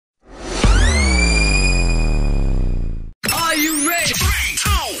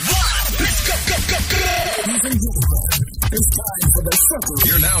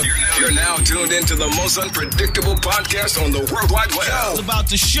You're now tuned into the most unpredictable podcast on the World Wide Web. It's about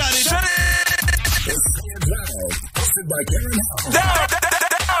to shut it. It's hosted by Karen Hall. Down.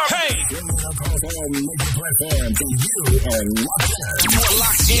 Hey. You are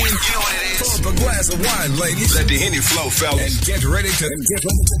locked in. You know what it is. Pull up a glass of wine, ladies. Let the Henny flow, fellas. And get ready to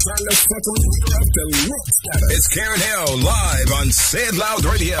turn the fucking up to lit status. It's Karen Hall live on Say It Loud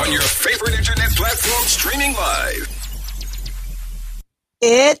Radio on your favorite internet platform, streaming live.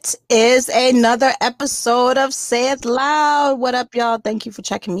 It is another episode of Say It Loud. What up, y'all? Thank you for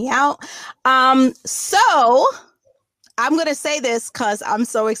checking me out. So I'm going to say this because I'm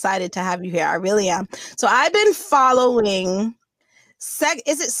so excited to have you here. I really am. So I've been following,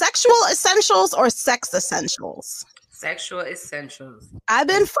 is it Sexual Essentials or Sex Essentials? Sexual Essentials. I've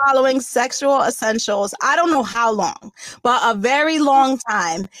been following Sexual Essentials. I don't know how long, but a very long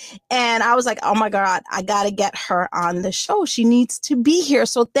time. And I was like, oh my God, I got to get her on the show. She needs to be here.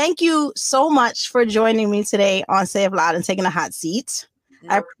 So thank you so much for joining me today on Say It Loud and taking a hot seat.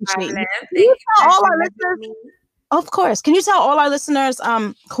 I appreciate you. Can you tell all our listeners, of course, can you tell all our listeners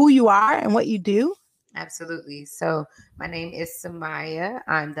who you are and what you do? Absolutely. So my name is Samaya.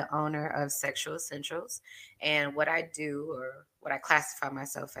 I'm the owner of Sexual Essentials. And what I do, or what I classify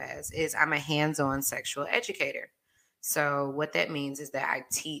myself as, is I'm a hands-on sexual educator. So what that means is that I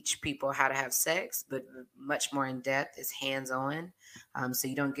teach people how to have sex, but much more in depth is hands-on. So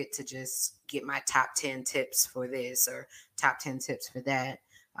you don't get to just get my top 10 tips for this or top 10 tips for that.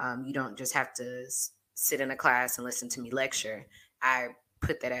 You don't just have to sit in a class and listen to me lecture. I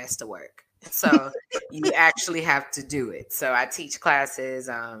put that ass to work. So you actually have to do it. So I teach classes,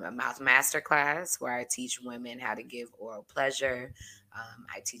 a Mouthmaster class where I teach women how to give oral pleasure.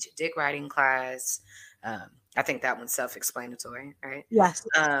 I teach a dick riding class. I think that one's self-explanatory, right? Yes.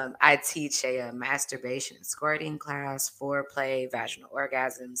 I teach a masturbation and squirting class, foreplay, vaginal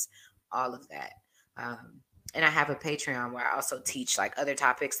orgasms, all of that. And I have a Patreon where I also teach like other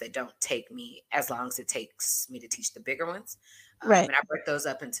topics that don't take me as long as it takes me to teach the bigger ones. Right. And I break those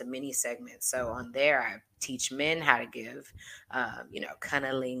up into mini segments. So on there, I teach men how to give,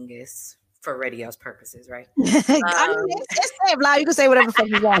 cunnilingus for radio's purposes, right? I mean, it's Say It Loud. You can say whatever the fuck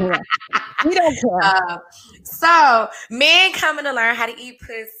you want here. We don't care. So men coming to learn how to eat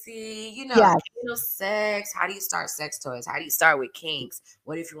pussy, Yes. Sex. How do you start sex toys? How do you start with kinks?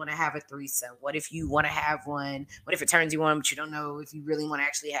 What if you want to have a threesome? What if you want to have one? What if it turns you on, but you don't know if you really want to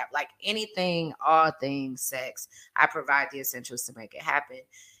actually have, like, anything, all things sex? I provide the essentials to make it happen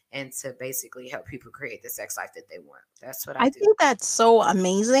and to basically help people create the sex life that they want. That's what I do. think that's so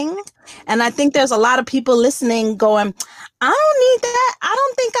amazing. And I think there's a lot of people listening going, I don't need that. I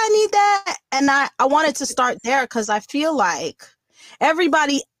don't think I need that. And I wanted to start there because I feel like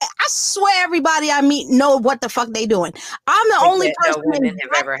everybody, I swear everybody I meet know what the fuck they doing. I'm the only person women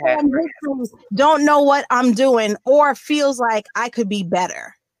have ever had don't know what I'm doing or feels like I could be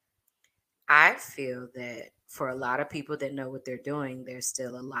better. I feel that for a lot of people that know what they're doing, there's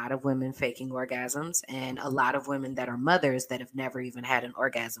still a lot of women faking orgasms and a lot of women that are mothers that have never even had an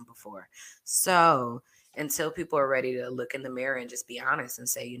orgasm before. So until people are ready to look in the mirror and just be honest and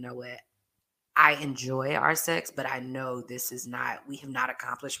say, you know what, I enjoy our sex, but I know we have not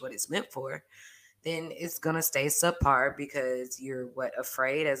accomplished what it's meant for, then it's going to stay subpar because you're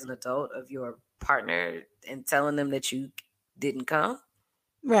afraid as an adult of your partner and telling them that you didn't come.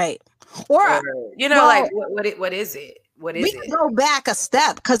 Right. What is it? What is it? Go back a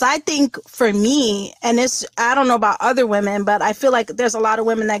step because I think for me, and I don't know about other women, but I feel like there's a lot of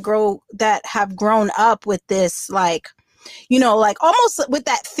women that have grown up with this, like, like almost with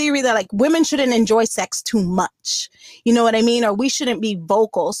that theory that like women shouldn't enjoy sex too much. You know what I mean? Or we shouldn't be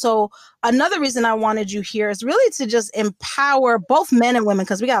vocal. So another reason I wanted you here is really to just empower both men and women,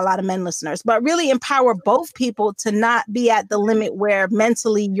 because we got a lot of men listeners, but really empower both people to not be at the limit where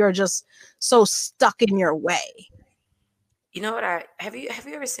mentally you're just so stuck in your way. You know what? Have you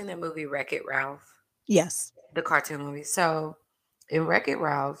ever seen that movie Wreck-It Ralph? Yes. The cartoon movie. So in Wreck-It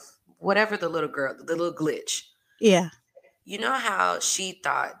Ralph, whatever the little glitch. Yeah. You know how she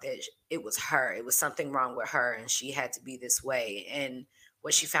thought that it was her, it was something wrong with her and she had to be this way. And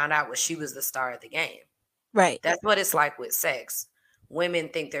what she found out was she was the star of the game. Right. That's what it's like with sex. Women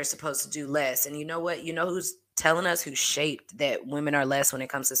think they're supposed to do less. And you know what? You know who's telling us, who's shaped that women are less when it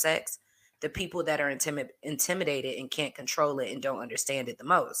comes to sex? The people that are intimidated and can't control it and don't understand it the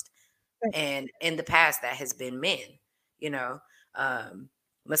most. Right. And in the past, that has been men,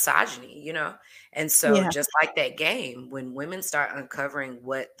 misogyny, And so just like that game, when women start uncovering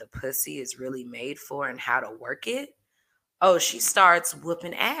what the pussy is really made for and how to work it, she starts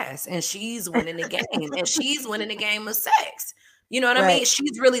whooping ass and she's winning the game and she's winning the game of sex. You know what I Right. mean?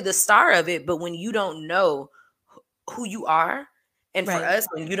 She's really the star of it. But when you don't know who you are, and for Right. us,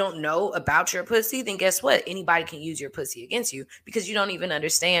 when you don't know about your pussy, then guess what? Anybody can use your pussy against you because you don't even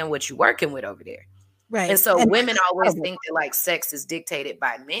understand what you're working with over there. Right. And so And women always think that like sex is dictated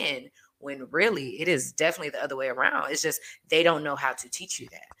by men, when really it is definitely the other way around. It's just they don't know how to teach you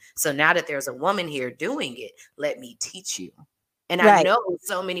that. So now that there's a woman here doing it, let me teach you. And I Right. know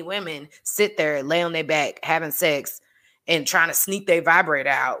so many women sit there, lay on their back, having sex, and trying to sneak their vibrator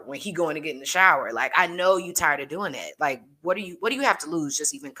out when he going to get in the shower. Like, I know you tired of doing that. Like, what do you have to lose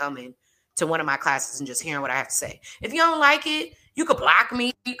just even coming to one of my classes and just hearing what I have to say? If you don't like it, you could block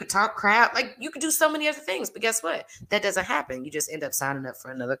me, you could talk crap, like you could do so many other things. But guess what? That doesn't happen. You just end up signing up for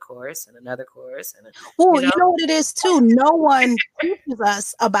another course and another course. And well, you know what it is too. No one teaches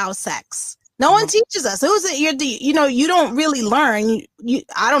us about sex. No one teaches us. Who's it? You don't really learn.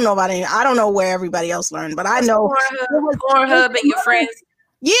 I don't know about any. I don't know where everybody else learned, but I know Pornhub and your friends.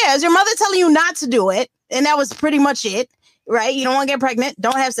 Yeah, is your mother telling you not to do it, and that was pretty much it, right? You don't want to get pregnant,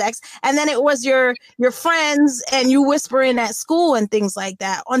 don't have sex, and then it was your friends and you whispering at school and things like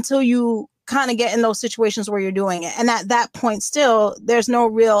that until you kind of get in those situations where you're doing it, and at that point, still, there's no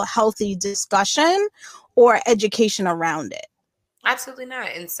real healthy discussion or education around it. Absolutely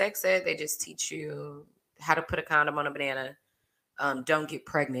not. In sex ed, they just teach you how to put a condom on a banana, don't get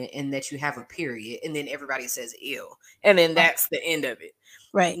pregnant, and that you have a period. And then everybody says ew. And then that's the end of it.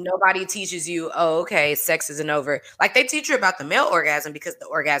 Right. Nobody teaches you, oh, okay, sex isn't over. Like they teach you about the male orgasm because the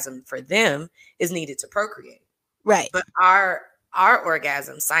orgasm for them is needed to procreate. Right. But our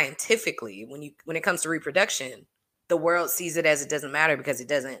orgasm scientifically, when it comes to reproduction, the world sees it as it doesn't matter because it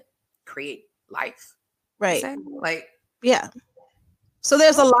doesn't create life. Right. Like, yeah. So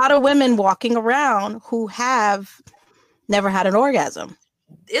there's a lot of women walking around who have never had an orgasm.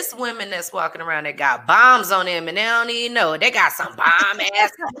 It's women that's walking around that got bombs on them and they don't even know it. They got some bomb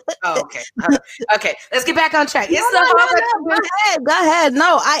ass. Oh, okay. Okay. Let's get back on track. Go ahead.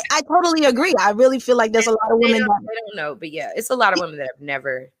 No, I totally agree. I really feel like there's a lot of women they don't know. But yeah, it's a lot of women that have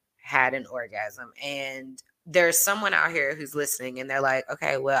never had an orgasm. And there's someone out here who's listening and they're like,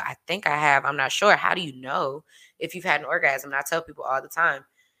 okay, well, I think I have. I'm not sure. How do you know if you've had an orgasm? And I tell people all the time,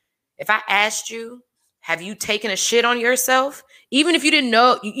 if I asked you, have you taken a shit on yourself? Even if you didn't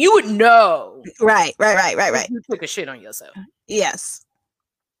know, you would know. Right. You took a shit on yourself. Yes.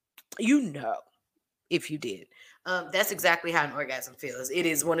 You know if you did. That's exactly how an orgasm feels. It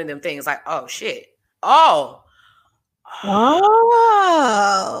is one of them things like, oh, shit. Oh.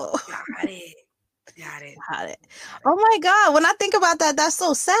 Got it. Oh, my God. When I think about that, that's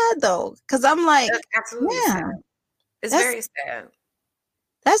so sad, though. Because I'm like, that's absolutely sad. It's very sad.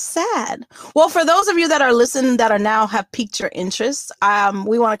 That's sad. Well, for those of you that are listening that are now have piqued your interest,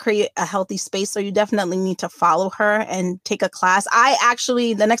 we want to create a healthy space. So you definitely need to follow her and take a class.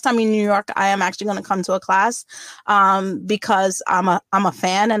 The next time in New York, I am actually going to come to a class because I'm a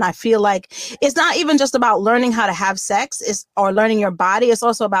fan. And I feel like it's not even just about learning how to have sex or learning your body. It's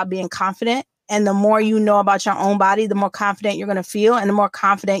also about being confident. And the more you know about your own body, the more confident you're going to feel. And the more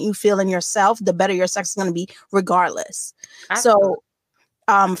confident you feel in yourself, the better your sex is going to be regardless. Absolutely. So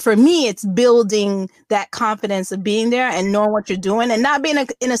for me, it's building that confidence of being there and knowing what you're doing and not being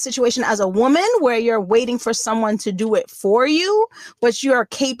in a situation as a woman where you're waiting for someone to do it for you, but you're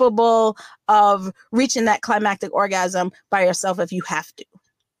capable of reaching that climactic orgasm by yourself if you have to.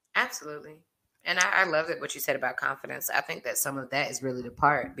 Absolutely. And I love that what you said about confidence. I think that some of that is really the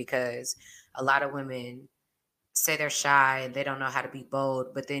part because a lot of women say they're shy and they don't know how to be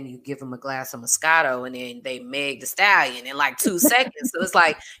bold, but then you give them a glass of Moscato and then they Meg the Stallion in like 2 seconds. So it's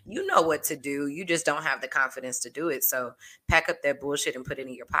like, you know what to do. You just don't have the confidence to do it. So pack up that bullshit and put it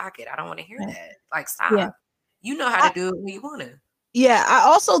in your pocket. I don't want to hear that. Like, stop. Yeah. You know how to do it when you want to. Yeah, I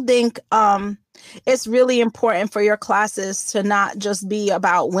also think it's really important for your classes to not just be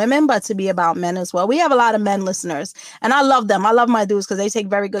about women, but to be about men as well. We have a lot of men listeners, and I love them. I love my dudes because they take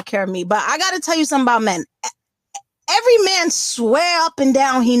very good care of me. But I got to tell you something about men. Every man swear up and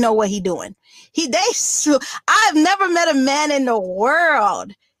down he know what he doing. I've never met a man in the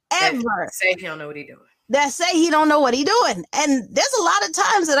world ever that say he don't know what he doing. That say he don't know what he doing. And there's a lot of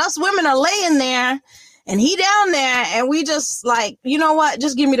times that us women are laying there and he down there and we just like, you know what?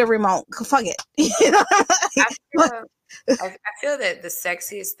 Just give me the remote. Fuck it. You know? I feel that the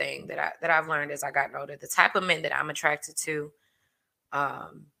sexiest thing that I've learned as I got older, the type of men that I'm attracted to,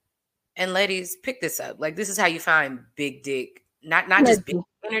 and ladies, pick this up. Like, this is how you find big dick. Not just big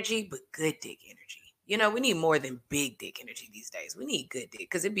energy, but good dick energy. You know, we need more than big dick energy these days. We need good dick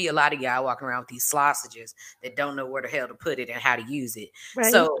because it'd be a lot of y'all walking around with these sausages that don't know where the hell to put it and how to use it.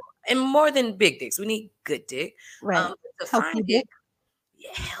 Right. So, and more than big dicks, we need good dick. Right. To find it,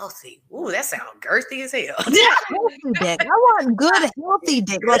 yeah, healthy. Ooh, that sounds girthy as hell. Yeah, healthy dick. I want good, healthy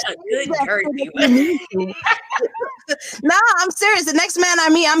dick. Like good girthy. Nah, I'm serious. The next man I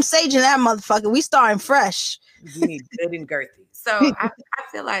meet, I'm saging that motherfucker. We starting fresh. We need good and girthy. So I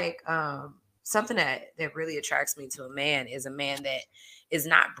feel like something that really attracts me to a man is a man that is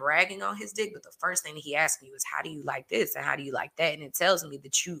not bragging on his dick, but the first thing he asks me is, how do you like this and how do you like that? And it tells me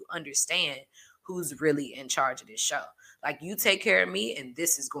that you understand who's really in charge of this show. Like, you take care of me and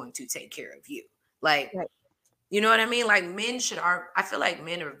this is going to take care of you. Like, right. You know what I mean? Like, I feel like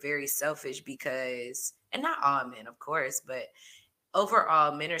men are very selfish because, and not all men, of course, but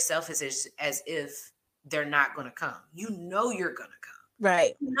overall, men are selfish as if they're not going to come. You know you're going to come.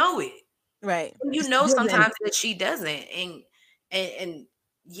 Right. You know it. Right. You know sometimes that she doesn't. And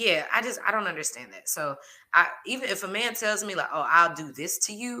yeah, I don't understand that. So even if a man tells me like, oh, I'll do this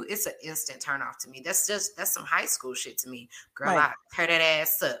to you, it's an instant turn off to me. That's some high school shit to me. Girl, right. I tear that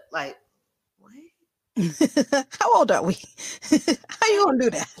ass up. Like, what? How old are we? How you gonna do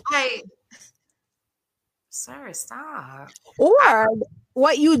that? Like, sir, stop. Or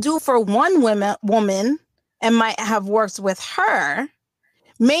what you do for one woman and might have worked with her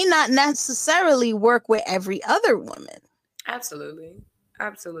may not necessarily work with every other woman. Absolutely.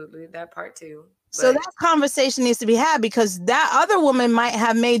 That part too. So that conversation needs to be had, because that other woman might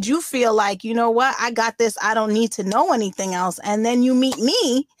have made you feel like, you know what, I got this. I don't need to know anything else. And then you meet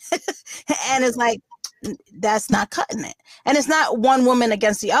me and it's like, that's not cutting it. And it's not one woman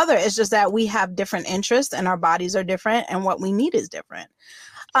against the other. It's just that we have different interests and our bodies are different and what we need is different.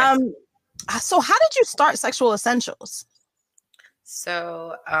 So how did you start Sexual Essentials?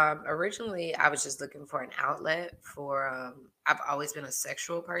 So originally I was just looking for an outlet for, I've always been a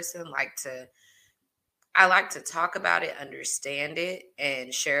sexual person. I like to talk about it, understand it,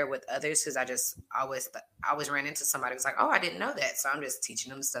 and share it with others, because I always ran into somebody who was like, oh, I didn't know that. So I'm just teaching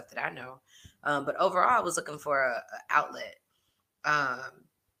them the stuff that I know. But overall, I was looking for an outlet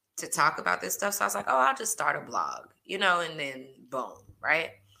to talk about this stuff. So I was like, oh, I'll just start a blog, and then boom, right?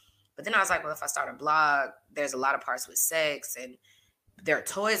 But then I was like, well, if I start a blog, there's a lot of parts with sex, and there are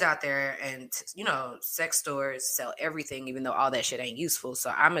toys out there, and sex stores sell everything, even though all that shit ain't useful.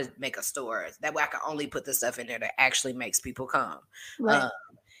 So I'm gonna make a store that way I can only put the stuff in there that actually makes people come, right.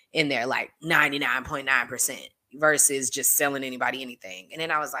 In there, like 99.9%, versus just selling anybody anything. And then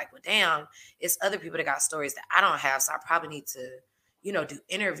I was like, well, damn, it's other people that got stories that I don't have, so I probably need to, do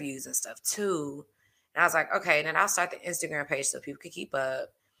interviews and stuff too. And I was like, okay, and then I'll start the Instagram page so people can keep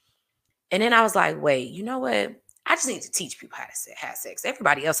up. And then I was like, wait, you know what? I just need to teach people how to have sex.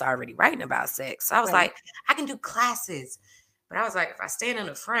 Everybody else already writing about sex. So I was like, I can do classes. But I was like, if I stand in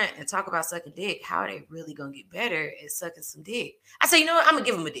the front and talk about sucking dick, how are they really going to get better at sucking some dick? I said, you know what? I'm going to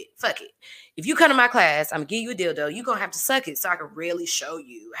give them a dick. Fuck it. If you come to my class, I'm going to give you a dildo. You're going to have to suck it so I can really show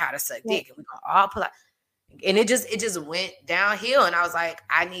you how to suck dick. And we're going to all pull out. And it just went downhill. And I was like,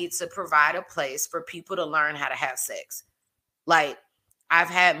 I need to provide a place for people to learn how to have sex. Like, I've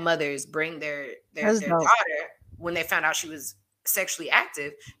had mothers bring their daughter when they found out she was sexually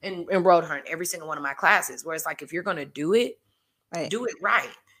active and enrolled her in every single one of my classes. Where it's like, if you're going to do it, do it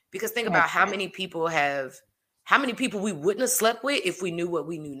right. Because think about how many people we wouldn't have slept with if we knew what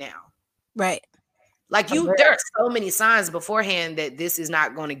we knew now. Right. Like there are so many signs beforehand that this is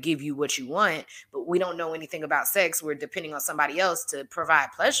not going to give you what you want, but we don't know anything about sex. We're depending on somebody else to provide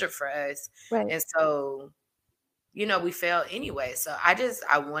pleasure for us. Right. And so, we fail anyway. So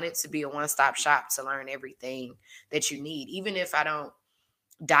I want it to be a one-stop shop to learn everything that you need. Even if I don't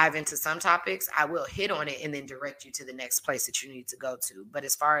dive into some topics, I will hit on it and then direct you to the next place that you need to go to. But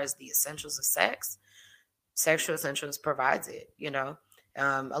as far as the essentials of sex, Sexual Essentials provides it,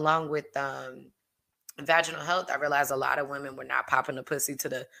 along with vaginal health. I realized a lot of women were not popping the pussy to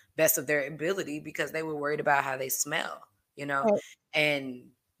the best of their ability because they were worried about how they smell, right. And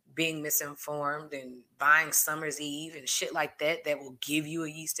being misinformed and buying Summer's Eve and shit like that will give you a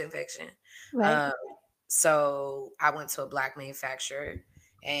yeast infection. Right. So I went to a Black manufacturer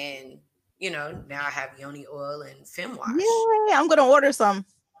and, now I have yoni oil and fem wash. Yeah, I'm going to order some.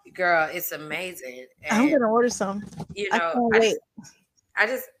 Girl, it's amazing. And, I'm going to order some. I can't wait. I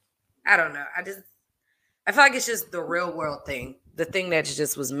don't know. I feel like it's just the real world thing. the thing that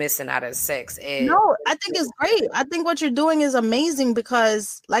just was missing out of sex ed. No, I think it's great. I think what you're doing is amazing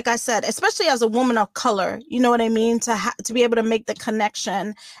because, like I said, especially as a woman of color, you know what I mean? To be able to make the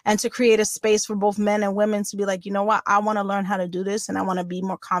connection and to create a space for both men and women to be like, you know what, I want to learn how to do this and I want to be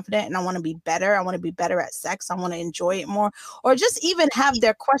more confident and I want to be better. I want to be better at sex. I want to enjoy it more, or just even have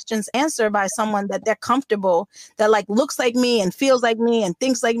their questions answered by someone that they're comfortable, that like looks like me and feels like me and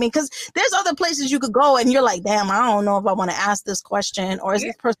thinks like me. Because there's other places you could go and you're like, damn, I don't know if I want to ask this question, or is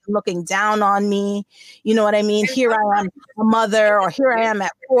this person looking down on me? You know what I mean? Here I am, a mother, or here I am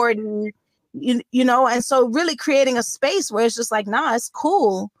at 40, you know? And so really creating a space where it's just like, nah, it's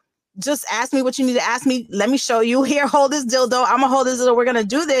cool. Just ask me what you need to ask me. Let me show you. Here, hold this dildo. I'm gonna hold this dildo. We're gonna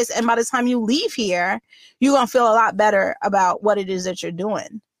do this. And by the time you leave here, you're gonna feel a lot better about what it is that you're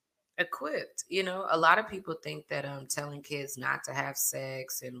doing. Equipped. You know, a lot of people think that telling kids not to have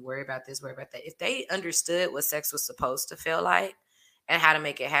sex and worry about this, worry about that. If they understood what sex was supposed to feel like and how to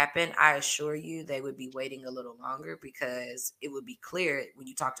make it happen, I assure you they would be waiting a little longer, because it would be clear when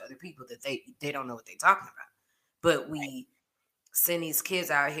you talk to other people that they don't know what they're talking about. But we send these kids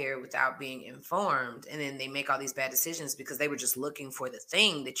out here without being informed, and then they make all these bad decisions because they were just looking for the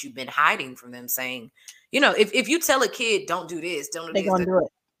thing that you've been hiding from them, saying, you know, if you tell a kid don't do this, don't do They're this, gonna do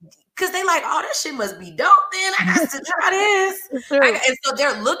it. because they like, oh, that shit must be dope. Then I got to try this. And so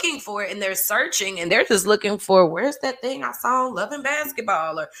they're looking for it and they're searching and they're just looking for, where's that thing I saw on Love and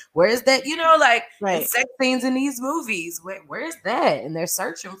Basketball, or where's that, you know, like sex scenes in these movies. Where's that? And they're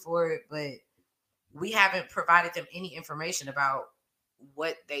searching for it, but we haven't provided them any information about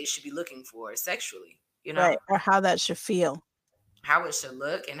what they should be looking for sexually, you know, or how that should feel, how it should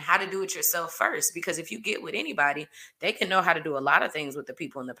look, and how to do it yourself first. Because if you get with anybody, they can know how to do a lot of things with the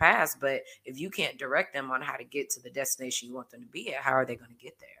people in the past, but if you can't direct them on how to get to the destination you want them to be at, how are they going to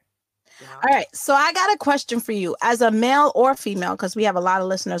get there? You know? All right, so I got a question for you as a male or female, because we have a lot of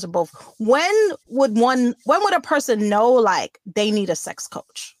listeners of both. When would a person know like they need a sex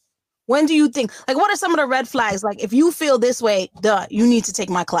coach? When do you think, like, what are some of the red flags? Like, if you feel this way, you need to take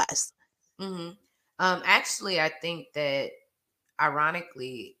my class. Actually, I think that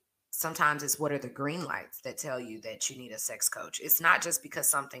ironically, sometimes it's what are the green lights that tell you that you need a sex coach. It's not just because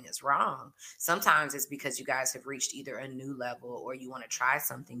something is wrong. Sometimes it's because you guys have reached either a new level, or you want to try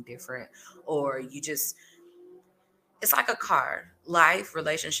something different, or you just, it's like a car. Life,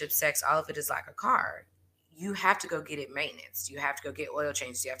 relationship, sex, all of it is like a car. You have to go get it maintenance. You have to go get oil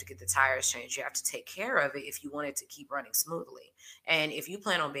changed. You have to get the tires changed. You have to take care of it if you want it to keep running smoothly. And if you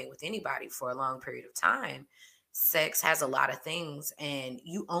plan on being with anybody for a long period of time, sex has a lot of things, and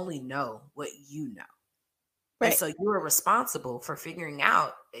you only know what you know. Right. And so you are responsible for figuring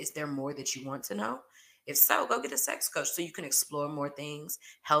out, is there more that you want to know? If so, go get a sex coach so you can explore more things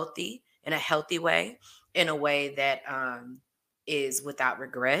in a healthy way, in a way that is without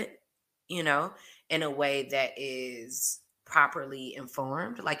regret, you know, in a way that is properly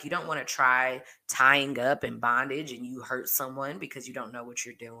informed. Like, you don't want to try tying up in bondage and you hurt someone because you don't know what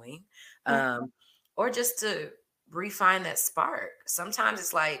you're doing. Or just to refine that spark. Sometimes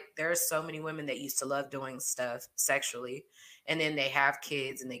it's like, there are so many women that used to love doing stuff sexually, and then they have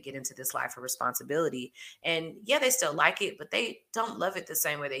kids and they get into this life of responsibility, and yeah, they still like it, but they don't love it the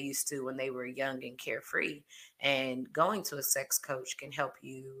same way they used to when they were young and carefree. And going to a sex coach can help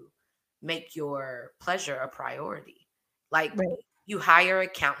you make your pleasure a priority. Like, you hire an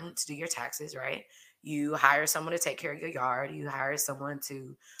accountant to do your taxes, right? You hire someone to take care of your yard. You hire someone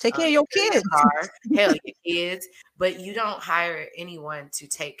to take care of your kids, your kids, but you don't hire anyone to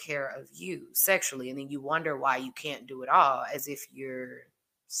take care of you sexually. And then you wonder why you can't do it all, as if you're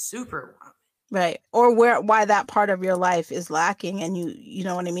Superwoman. Right. Or why that part of your life is lacking, and you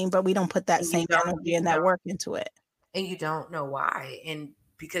know what I mean? But we don't put that same energy and that work into it. And you don't know why. And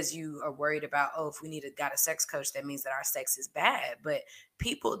because you are worried about, oh, if we got a sex coach, that means that our sex is bad. But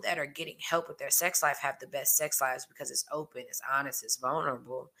people that are getting help with their sex life have the best sex lives because it's open, it's honest, it's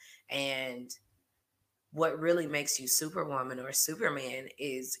vulnerable. And what really makes you Superwoman or Superman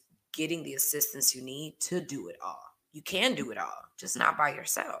is getting the assistance you need to do it all. You can do it all, just not by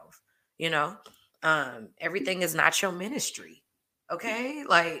yourself. You know, everything is not your ministry. Okay,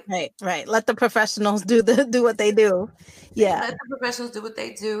 like right. Let the professionals do what they do. Yeah, let the professionals do what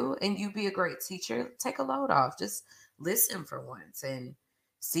they do, and you be a great teacher. Take a load off. Just listen for once and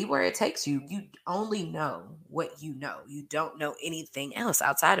see where it takes you. You only know what you know. You don't know anything else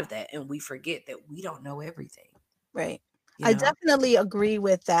outside of that, and we forget that we don't know everything. Right. I definitely agree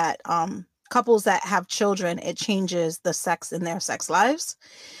with that. Couples that have children, it changes the sex in their sex lives.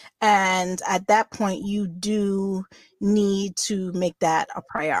 And at that point, you do need to make that a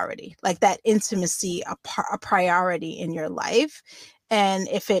priority, like that intimacy, a priority in your life. And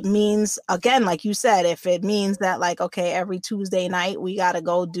if it means, again, like you said, if it means that, like, okay, every Tuesday night we got to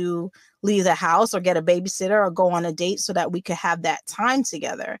go leave the house or get a babysitter or go on a date so that we could have that time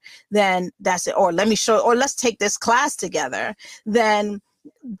together, then that's it. Or let's take this class together. Then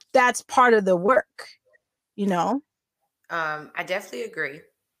that's part of the work, you know? I definitely agree,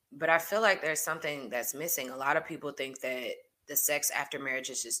 but I feel like there's something that's missing. A lot of people think that the sex after marriage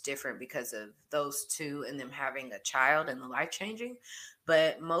is just different because of those two and them having a child and the life changing.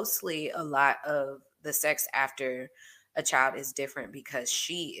 But mostly a lot of the sex after a child is different because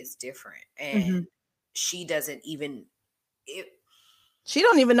she is different and she doesn't even it, she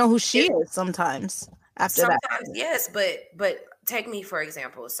don't even know who she is sometimes after that. sometimes yes, but take me for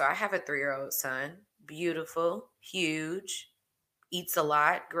example. So I have a 3-year-old son, beautiful, huge, eats a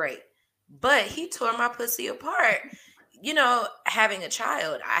lot, great. But he tore my pussy apart. You know, having a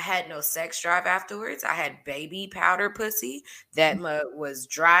child, I had no sex drive afterwards. I had baby powder pussy that was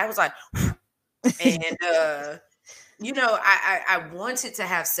dry. I was like, and you know, I wanted to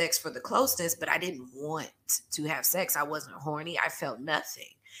have sex for the closeness, but I didn't want to have sex. I wasn't horny. I felt nothing.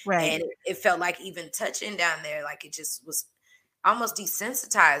 Right. And it felt like even touching down there, like it just was almost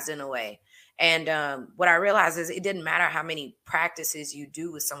desensitized in a way. And what I realized is it didn't matter how many practices you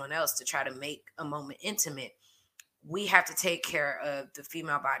do with someone else to try to make a moment intimate. We have to take care of the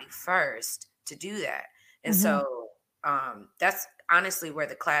female body first to do that. And so that's honestly where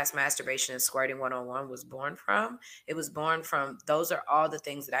the class Masturbation and Squirting 101 was born from. It was born from, those are all the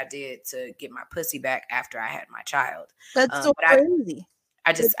things that I did to get my pussy back after I had my child. That's so crazy.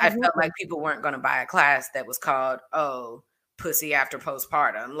 I felt like people weren't going to buy a class that was called, pussy after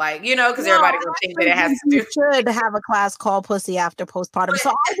postpartum, like, you know, because everybody would think that it has to do. You should have a class called Pussy After Postpartum. So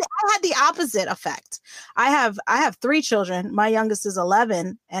I had the opposite effect. I have 3 children. My youngest is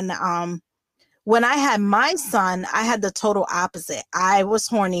 11, and when I had my son, I had the total opposite. I was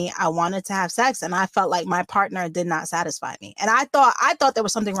horny. I wanted to have sex, and I felt like my partner did not satisfy me. And I thought there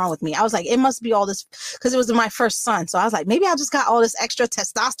was something wrong with me. I was like, it must be all this, because it was my first son. So I was like, maybe I just got all this extra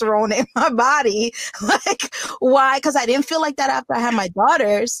testosterone in my body. Like, why? Because I didn't feel like that after I had my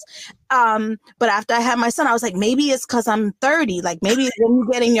daughters. But after I had my son, I was like, maybe it's because I'm 30. Like, maybe when you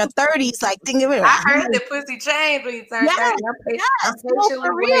get in your 30s, like, think of it. I heard the pussy change when you turn 30. I'm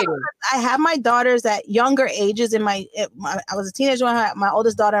for real. I have my daughters at younger ages. I was a teenager when I had my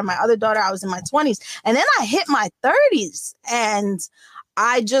oldest daughter, and my other daughter, I was in my 20s. And then I hit my 30s, and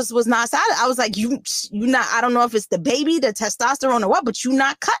I just was not satisfied. I was like, you not, I don't know if it's the baby, the testosterone or what, but you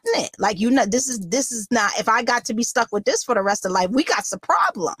not cutting it. Like, this is not, if I got to be stuck with this for the rest of life, we got some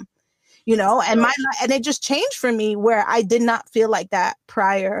problem. You know, and it just changed for me where I did not feel like that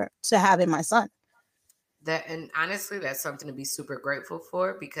prior to having my son. And honestly, that's something to be super grateful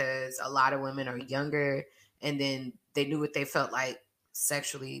for, because a lot of women are younger and then they knew what they felt like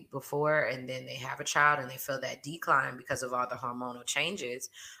sexually before, and then they have a child and they feel that decline because of all the hormonal changes.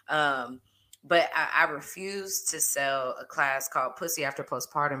 But I refuse to sell a class called Pussy After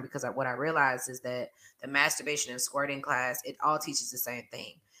Postpartum, because what I realized is that the masturbation and squirting class, it all teaches the same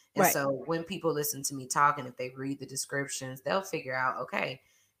thing. And so when people listen to me talk, and if they read the descriptions, they'll figure out, okay,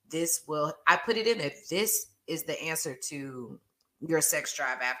 I put it in there. This is the answer to your sex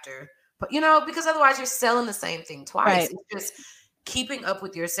drive after, but you know, because otherwise you're selling the same thing twice. Right. It's just keeping up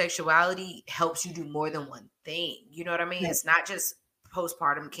with your sexuality helps you do more than one thing. You know what I mean? Right. It's not just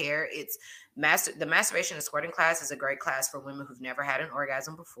postpartum care. It's the masturbation and squirting class is a great class for women who've never had an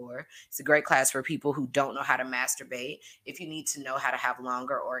orgasm before. It's a great class for people who don't know how to masturbate. If you need to know how to have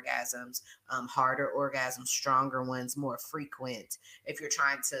longer orgasms, harder orgasms, stronger ones, more frequent. If you're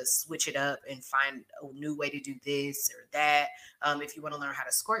trying to switch it up and find a new way to do this or that. If you want to learn how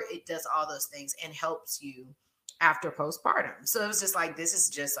to squirt, it does all those things and helps you after postpartum. So it was just like, this is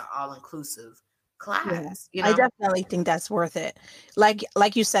just an all-inclusive class. Yeah. You know? I definitely think that's worth it. Like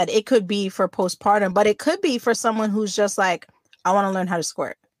you said, it could be for postpartum, but it could be for someone who's just like, I want to learn how to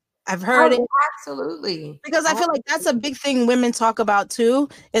squirt. I've heard it. Absolutely. Because I feel like that's a big thing women talk about too.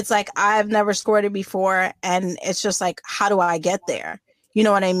 It's like, I've never squirted before, and it's just like, how do I get there? You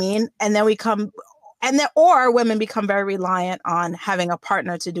know what I mean? And then or women become very reliant on having a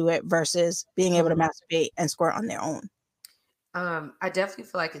partner to do it versus being able to masturbate and squirt on their own. I definitely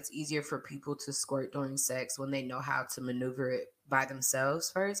feel like it's easier for people to squirt during sex when they know how to maneuver it by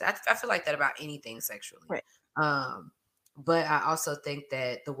themselves first. I feel like that about anything sexually. Right. But I also think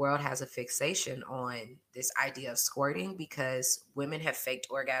that the world has a fixation on this idea of squirting, because women have faked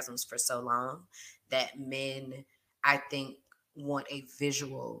orgasms for so long that men, I think, want a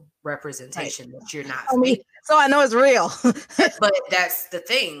visual representation that you're not I faking. so I know it's real. But that's the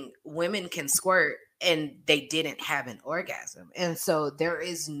thing. Women can squirt and they didn't have an orgasm. And so there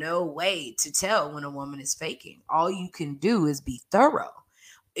is no way to tell when a woman is faking. All you can do is be thorough.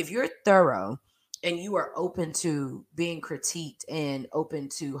 If you're thorough and you are open to being critiqued and open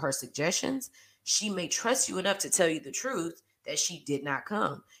to her suggestions, she may trust you enough to tell you the truth that she did not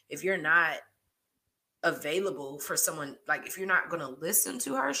come. If you're not available for someone, like if you're not going to listen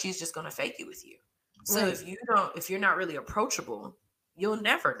to her, she's just going to fake it with you. So Right. if you're not really approachable, you'll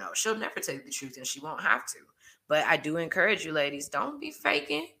never know. She'll never tell you the truth and she won't have to. But I do encourage you ladies, don't be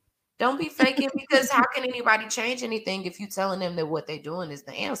faking. Don't be faking because how can anybody change anything if you telling them that what they're doing is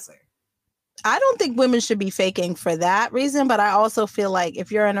the answer? I don't think women should be faking for that reason, but I also feel like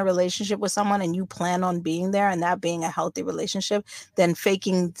if you're in a relationship with someone and you plan on being there and that being a healthy relationship, then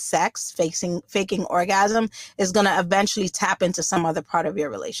faking sex, faking orgasm is going to eventually tap into some other part of your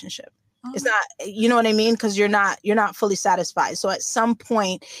relationship. It's not, you know what I mean? Because you're not fully satisfied. So at some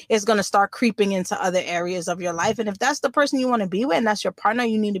point, it's going to start creeping into other areas of your life. And if that's the person you want to be with and that's your partner,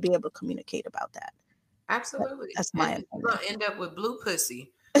 you need to be able to communicate about that. Absolutely. That's my opinion. You're going to end up with blue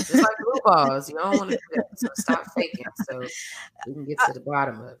pussy. Just like blue balls. You don't want to do that. So stop faking so we can get to the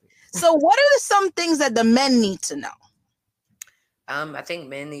bottom of it. So what are some things that the men need to know? I think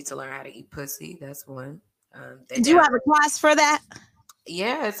men need to learn how to eat pussy. That's one. Do you have a class for that?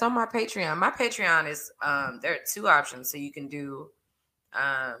 Yeah, it's on my Patreon. My Patreon is there are two options. So you can do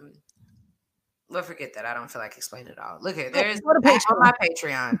well, forget that. I don't feel like explaining it all. Look here, there's on my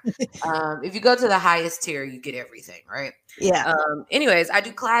Patreon. If you go to the highest tier, you get everything, right? Yeah. Anyways, I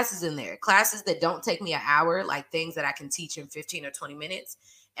do classes in there. Classes that don't take me an hour, like things that I can teach in 15 or 20 minutes.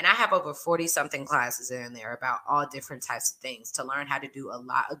 And I have over 40 something classes in there about all different types of things to learn how to do a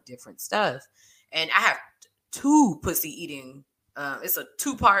lot of different stuff. And I have 2 pussy eating. It's a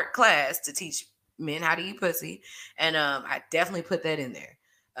 2-part class to teach men how to eat pussy. And I definitely put that in there.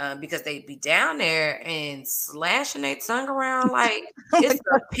 Because they'd be down there and slashing their tongue around like it's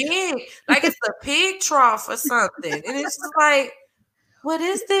a pig, like it's a pig trough or something. And it's just like, what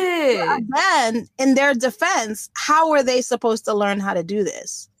is this? Then, in their defense, how are they supposed to learn how to do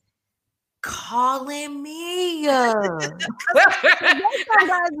this? Calling me. Some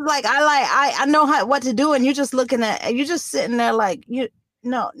guys like I know what to do, and you're just looking at, you're just sitting there like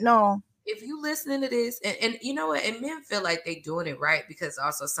no. If you listening to this, and you know what, and men feel like they doing it right because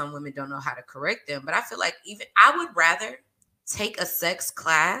also some women don't know how to correct them. But I feel like even I would rather take a sex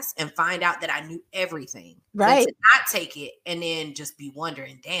class and find out that I knew everything, right? Than to not take it and then just be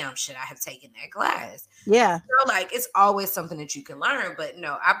wondering, damn, should I have taken that class? Yeah. So like it's always something that you can learn. But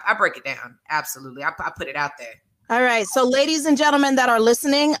no, I break it down. Absolutely. I put it out there. All right. So ladies and gentlemen that are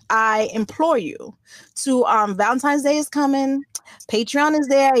listening, I implore you to Valentine's Day is coming. Patreon is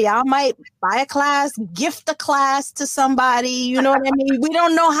there. Y'all might buy a class, gift a class to somebody. You know what I mean? We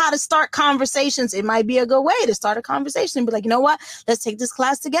don't know how to start conversations. It might be a good way to start a conversation and be like, you know what? Let's take this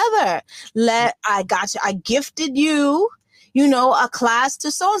class together. I got you. I gifted you, a class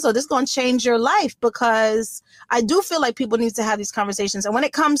to so-and-so. This is going to change your life, because I do feel like people need to have these conversations. And when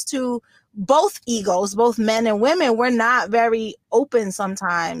it comes to both egos, both men and women, we're not very open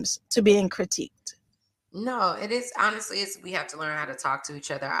sometimes to being critiqued. No, it is honestly, we have to learn how to talk to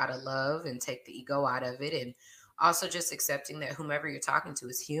each other out of love and take the ego out of it. And also just accepting that whomever you're talking to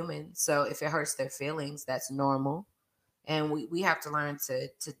is human. So if it hurts their feelings, that's normal. And we have to learn to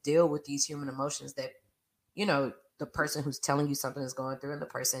deal with these human emotions that, the person who's telling you something is going through and the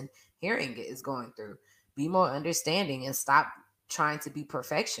person hearing it is going through. Be more understanding and stop trying to be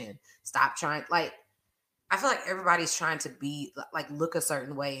perfection. Stop trying, I feel like everybody's trying to be look a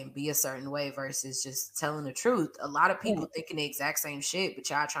certain way and be a certain way versus just telling the truth. A lot of people thinking the exact same shit, but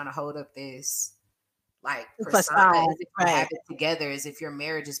y'all trying to hold up this persona as if you have it together, as if your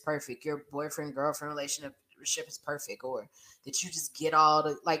marriage is perfect, your boyfriend girlfriend relationship is perfect, or that you just get all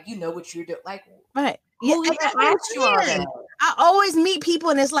the what you're doing. Right. Yeah, I always meet people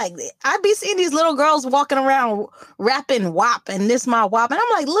and it's like I be seeing these little girls walking around rapping WAP and this my WAP, and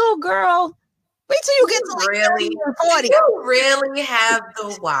I'm like, little girl, wait till you get to really 40. You really have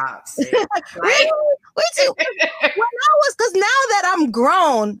the WAPs, right? Wait till because now that I'm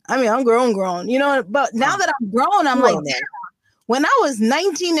grown, I'm grown, but now that I'm grown, I'm like, damn, when I was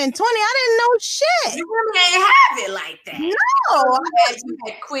 19 and 20, I didn't know shit. You really ain't have it like that. No, you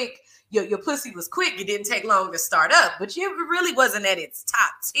had quick. Your pussy was quick. It didn't take long to start up, but you really wasn't at its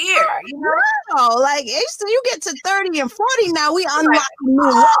top tier. No, you get to 30 and 40 now, we unlock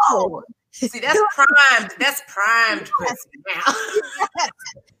new level. See, that's primed. That's primed pussy now.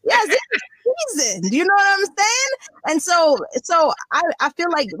 Yes, it's seasoned. You know what I'm saying? And so I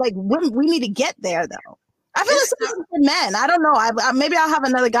feel like we need to get there though. I feel the same thing with men. I don't know. Maybe I'll have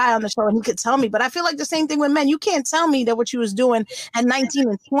another guy on the show and he could tell me, but I feel like the same thing with men. You can't tell me that what you was doing at 19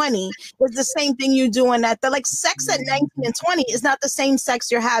 and 20 is the same thing you're doing at sex at 19 and 20 is not the same sex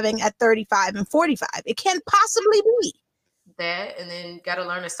you're having at 35 and 45. It can't possibly be. That, and then got to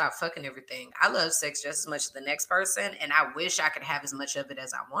learn to stop fucking everything. I love sex just as much as the next person, and I wish I could have as much of it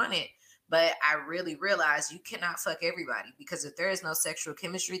as I wanted. But I really realize you cannot fuck everybody, because if there is no sexual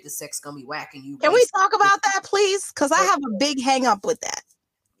chemistry, the sex gonna be whacking you. Can we talk about that, please? Because I have a big hang up with that.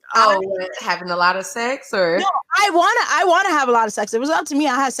 Having a lot of sex, or no, I wanna have a lot of sex. If it was up to me,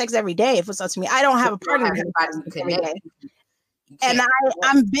 I had sex every day. If it was up to me, I don't have a partner every day. And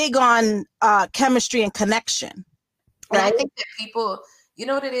I'm big on chemistry and connection. Right? I think that people, you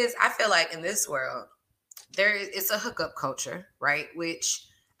know what it is? I feel like in this world, it's a hookup culture, right? Which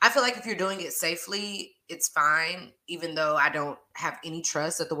I feel like if you're doing it safely, it's fine, even though I don't have any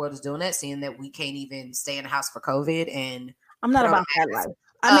trust that the world is doing that, seeing that we can't even stay in the house for COVID. And I'm not about that life.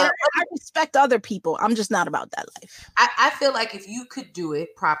 I mean, I respect other people. I'm just not about that life. I feel like if you could do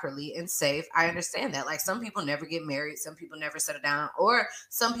it properly and safe, I understand that. Like, some people never get married. Some people never settle down. Or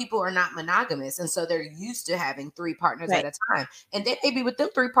some people are not monogamous. And so they're used to having 3 partners at a time. And they may be with them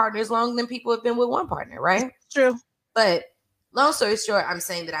 3 partners longer than people have been with 1 partner, right? True. But long story short, I'm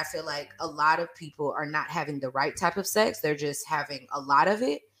saying that I feel like a lot of people are not having the right type of sex. They're just having a lot of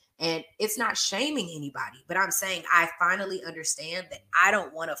it. And it's not shaming anybody, but I'm saying I finally understand that I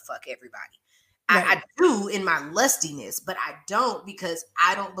don't want to fuck everybody. Right. I do in my lustiness, but I don't, because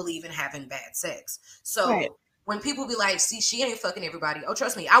I don't believe in having bad sex. So when people be like, see, she ain't fucking everybody. Oh,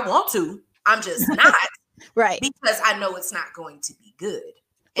 trust me, I want to. I'm just not. Right. Because I know it's not going to be good.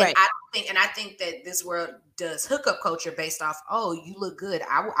 And I think that this world does hookup culture based off, oh, you look good.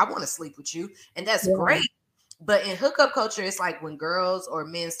 I want to sleep with you. And that's great. But in hookup culture, it's like when girls or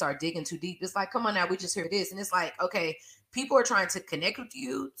men start digging too deep, it's like, come on now, we just hear this. And it's like, okay, people are trying to connect with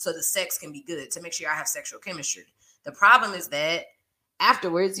you so the sex can be good, to make sure I have sexual chemistry. The problem is that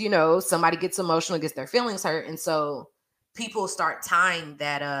afterwards, you know, somebody gets emotional, gets their feelings hurt. And so people start tying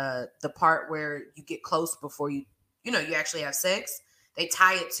that, the part where you get close before you actually have sex. They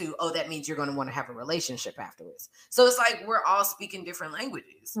tie it to, oh, that means you're going to want to have a relationship afterwards. So it's like, we're all speaking different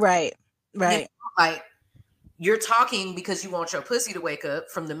languages. Right. Right. You know, like, you're talking because you want your pussy to wake up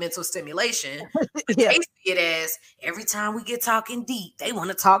from the mental stimulation. They see it as every time we get talking deep, they want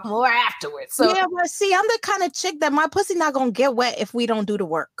to talk more afterwards. So but see, I'm the kind of chick that my pussy not gonna get wet if we don't do the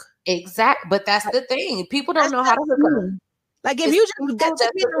work. Exactly, but that's the thing. People don't know how to hook up. Like, if you just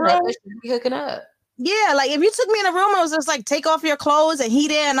took me in the room, hooking up. Yeah, like if you took me in a room, I was just like, take off your clothes and he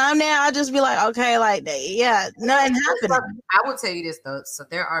there and I'm there, I'd just be like, okay, like, yeah, nothing happening. I will tell you this though. So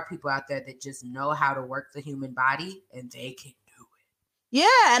there are people out there that just know how to work the human body and they can do it.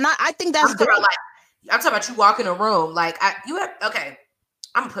 Yeah, and I think that's good. I'm talking about you walk in a room, like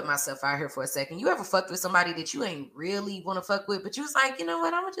I'm gonna put myself out here for a second. You ever fucked with somebody that you ain't really want to fuck with, but you was like, you know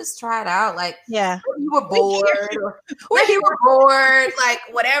what, I'm gonna just try it out. Like, you were bored, maybe you were bored, like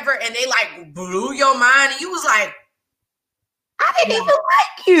whatever, and they like blew your mind, and you was like, I didn't even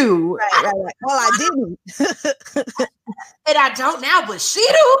like you. Right. Well, I didn't. And I don't now, but she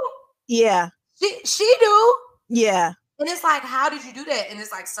do. Yeah. She do. Yeah. And it's like, how did you do that? And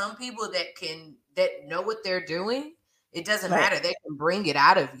it's like, some people that know what they're doing, it doesn't matter. They can bring it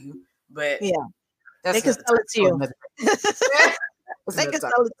out of you, but they can sell it to you. They can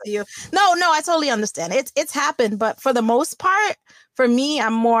sell it to you. No, I totally understand. It's happened, but for the most part, for me,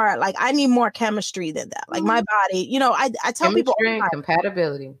 I'm more like, I need more chemistry than that. Like, my body, you know, I tell people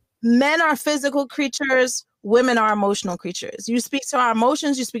compatibility. Men are physical creatures, women are emotional creatures. You speak to our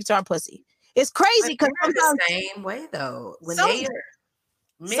emotions, you speak to our pussy. It's crazy because the same way though. Men are the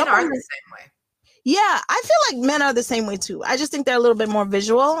same way. Yeah, I feel like men are the same way too. I just think they're a little bit more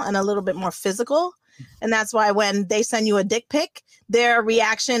visual and a little bit more physical. And that's why when they send you a dick pic, their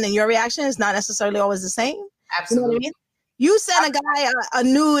reaction and your reaction is not necessarily always the same. Absolutely. You know what I mean? You send a guy a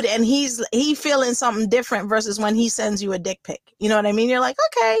nude and he feeling something different versus when he sends you a dick pic. You know what I mean? You're like,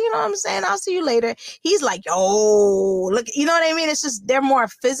 okay, you know what I'm saying? I'll see you later. He's like, yo, look, you know what I mean? It's just, they're more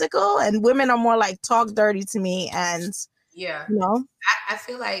physical, and women are more like, talk dirty to me. And yeah, you know, I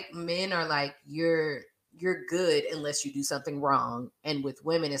feel like men are like, you're good unless you do something wrong. And with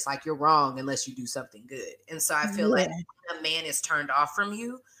women, it's like, you're wrong unless you do something good. And so I feel like when a man is turned off from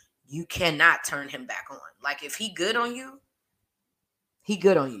you, you cannot turn him back on. Like, if he good on you, he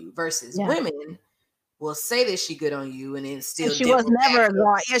good on you. Versus women will say that she good on you and then still. And she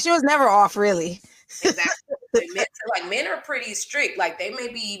was never off, really. Exactly. Men are pretty strict. Like they may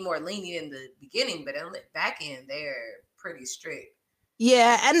be more lenient in the beginning, but on the back end, they're pretty strict.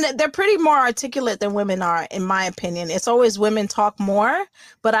 Yeah, and they're pretty more articulate than women are, in my opinion. It's always women talk more,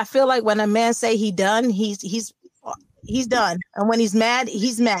 but I feel like when a man say he done, he's done. And when he's mad,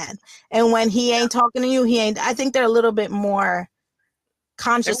 he's mad. And when he ain't talking to you, he ain't. I think they're a little bit more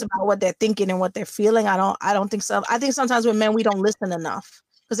conscious about what they're thinking and what they're feeling. I don't think so. I think sometimes with men we don't listen enough.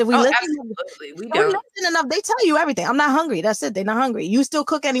 Because if we we listen enough, they tell you everything. I'm not hungry. That's it. They're not hungry. You still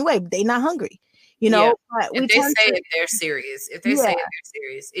cook anyway. They not hungry. You know, but if they say if they're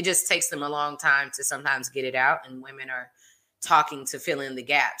serious, it just takes them a long time to sometimes get it out. And women are talking to fill in the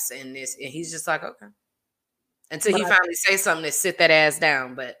gaps. And he's just like, okay. Until he finally says something to sit that ass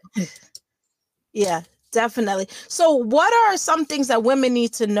down. But yeah, definitely. So what are some things that women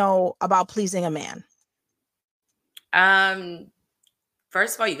need to know about pleasing a man?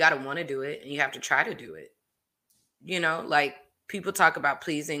 First of all, you got to want to do it and you have to try to do it. You know, like people talk about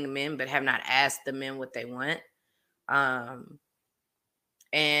pleasing men, but have not asked the men what they want.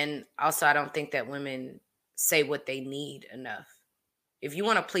 And also, I don't think that women say what they need enough. If you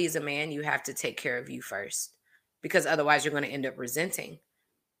want to please a man, you have to take care of you first, because otherwise you're going to end up resenting,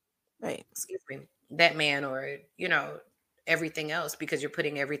 that man or, you know, everything else, because you're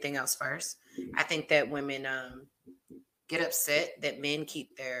putting everything else first. I think that women get upset that men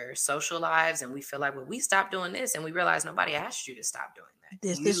keep their social lives, and we feel like, well, we stopped doing this, and we realize nobody asked you to stop doing that.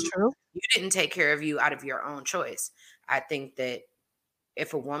 This is true. You didn't take care of you out of your own choice. I think that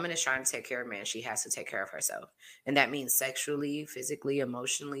if a woman is trying to take care of a man, she has to take care of herself. And that means sexually, physically,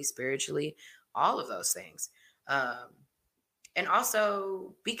 emotionally, spiritually, all of those things. And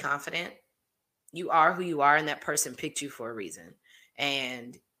also be confident. You are who you are, and that person picked you for a reason.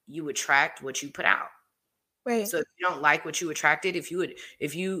 And you attract what you put out. Right. So if you don't like what you attracted, if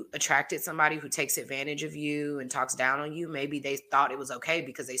you attracted somebody who takes advantage of you and talks down on you, maybe they thought it was okay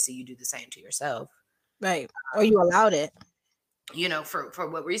because they see you do the same to yourself. Right. Or you allowed it. You know, for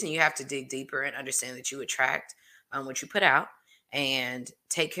what reason, you have to dig deeper and understand that you attract what you put out, and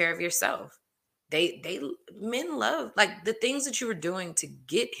take care of yourself. Men love, like, the things that you were doing to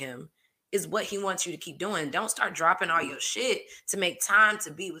get him is what he wants you to keep doing. Don't start dropping all your shit to make time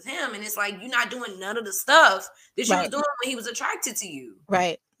to be with him. And it's like, you're not doing none of the stuff that you was doing when he was attracted to you.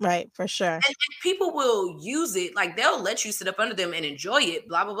 Right. For sure. And people will use it, like they'll let you sit up under them and enjoy it,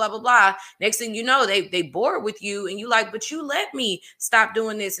 blah, blah, blah, blah, blah. Next thing you know, they bored with you, and you like, but you let me stop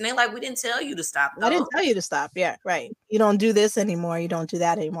doing this. And they're like, we didn't tell you to stop, though. I didn't tell you to stop. Yeah, right. You don't do this anymore. You don't do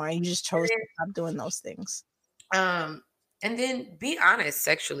that anymore. You just chose to stop doing those things. And then be honest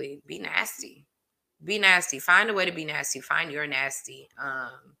sexually. Be nasty. Be nasty. Find a way to be nasty. Find your nasty.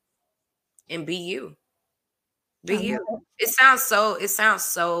 And be you. Be you. It sounds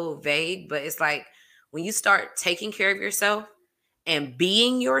so vague, but it's like when you start taking care of yourself and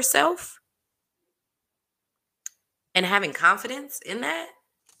being yourself and having confidence in that,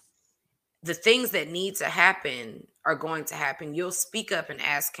 the things that need to happen are going to happen. You'll speak up and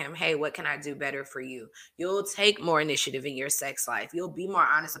ask him, hey, what can I do better for you? You'll take more initiative in your sex life. You'll be more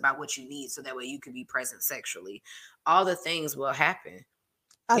honest about what you need, so that way you can be present sexually. All the things will happen.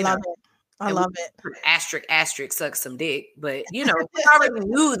 I love it. I love it. Asterisk, suck some dick. But, you know, we already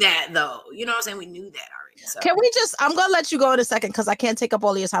knew that, though. You know what I'm saying? We knew that already. So. Can we just, I'm going to let you go in a second because I can't take up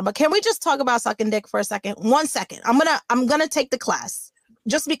all your time. But can we just talk about sucking dick for a second? 1 second. I'm going to take the class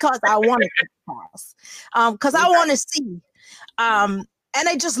just because I want to take the class. Because I want to see. And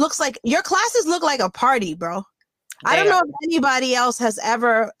it just looks like, your classes look like a party, bro. I don't know if anybody else has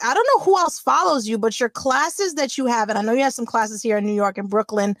ever, I don't know who else follows you, but your classes that you have, and I know you have some classes here in New York and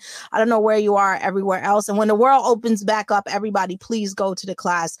Brooklyn. I don't know where you are everywhere else. And when the world opens back up, everybody, please go to the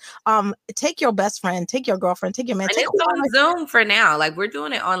class. Take your best friend, take your girlfriend, take your man. And it's on Zoom for now. Like, we're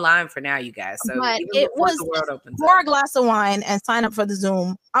doing it online for now, you guys. So but it was the world opens pour up. a glass of wine and sign up for the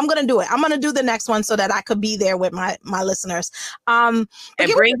Zoom. I'm going to do it. I'm going to do the next one so that I could be there with my listeners. And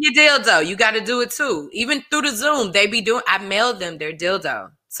bring your dildo. You got to do it too. Even through the Zoom. I mailed them their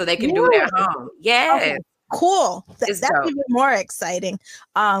dildo so they can do it at home. Yeah. Okay. Cool. That's dope. even more exciting.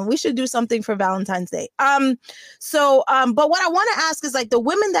 We should do something for Valentine's Day. But what I want to ask is, like, the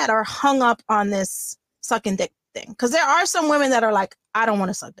women that are hung up on this sucking dick thing, because there are some women that are like, I don't want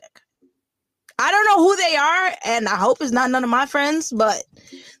to suck dick. I don't know who they are, and I hope it's not none of my friends, but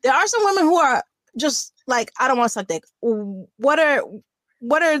there are some women who are just like, I don't want to suck dick. What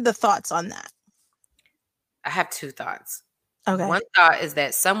are the thoughts on that? I have two thoughts. Okay. One thought is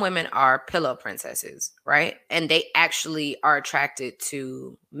that some women are pillow princesses, right? And they actually are attracted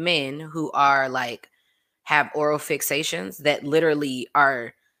to men who are like, have oral fixations that literally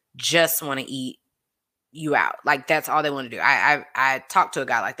are just want to eat you out. Like, that's all they want to do. I talked to a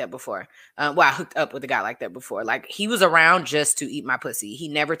guy like that before. I hooked up with a guy like that before. Like, he was around just to eat my pussy. He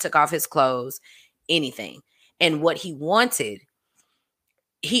never took off his clothes, anything. And what he wanted,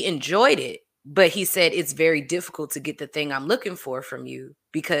 he enjoyed it, but he said it's very difficult to get the thing I'm looking for from you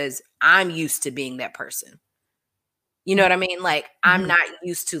because I'm used to being that person. You know what I mean? Like, I'm not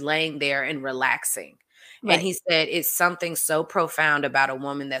used to laying there and relaxing. Right. And he said it's something so profound about a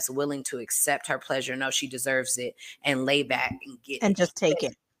woman that's willing to accept her pleasure, know she deserves it, and lay back and get and it. just take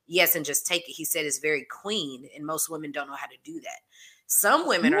it. Yes, and just take it. He said it's very queen, and most women don't know how to do that. Some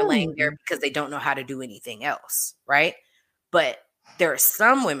women are laying there because they don't know how to do anything else, right? But there are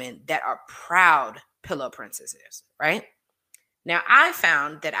some women that are proud pillow princesses, right? Now, I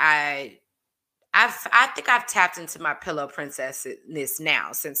found that I think I've tapped into my pillow princessness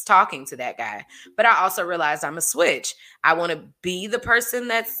now since talking to that guy. But I also realized I'm a switch. I want to be the person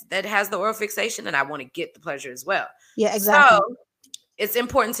that has the oral fixation, and I want to get the pleasure as well. Yeah, exactly. So it's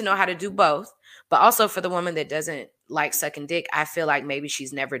important to know how to do both. But also for the woman that doesn't like sucking dick, I feel like maybe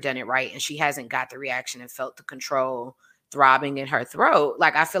she's never done it right and she hasn't got the reaction and felt the control throbbing in her throat.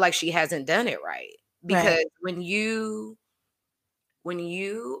 Like, I feel like she hasn't done it right. Because when you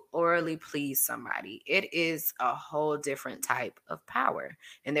orally please somebody, it is a whole different type of power.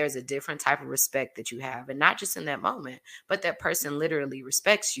 And there's a different type of respect that you have. And not just in that moment, but that person literally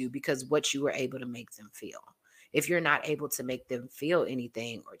respects you because what you were able to make them feel. If you're not able to make them feel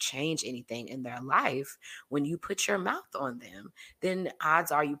anything or change anything in their life, when you put your mouth on them, then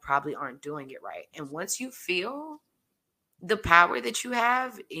odds are you probably aren't doing it right. And once you feel the power that you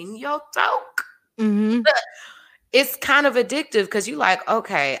have in your throat, it's kind of addictive because you like,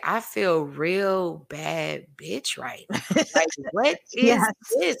 okay, I feel real bad bitch right now. Like, what is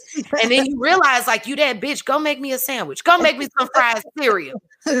this? And then you realize, like, you that bitch, go make me a sandwich. Go make me some fried cereal.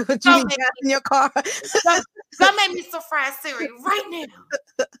 What you need gas in your car? Go make me some fried cereal right now.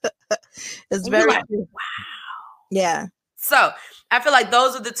 It's very like, wow. Yeah. So I feel like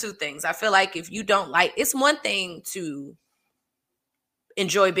those are the two things. I feel like if you don't like, it's one thing to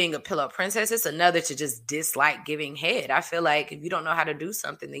enjoy being a pillow princess. It's another to just dislike giving head. I feel like if you don't know how to do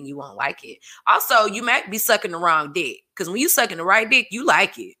something, then you won't like it. Also, you might be sucking the wrong dick because when you sucking the right dick, you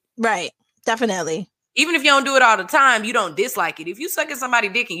like it. Right. Definitely. Even if you don't do it all the time, you don't dislike it. If you sucking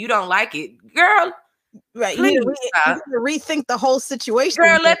somebody's dick and you don't like it, girl, right? Please, you need to rethink the whole situation.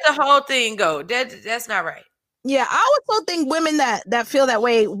 Girl, let the whole thing go. That's not right. Yeah, I also think women that feel that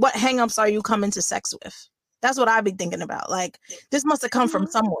way, what hangups are you coming to sex with? That's what I've been thinking about. Like, this must have come from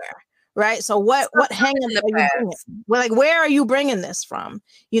somewhere, right? So what hangups are you bringing? Well, like, where are you bringing this from?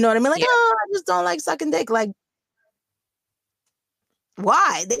 You know what I mean? Like, oh, I just don't like sucking dick. Like,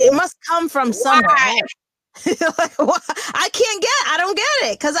 why? It must come from somewhere. Like, I don't get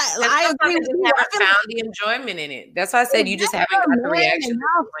it because I agree with you. I haven't found the enjoyment in it. That's why I said you just haven't got the reaction.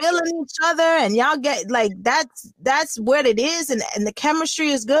 Y'all feeling each other, and y'all get like that's what it is, and the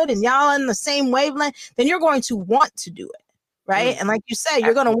chemistry is good, and y'all in the same wavelength. Then you're going to want to do it, right? And like you said,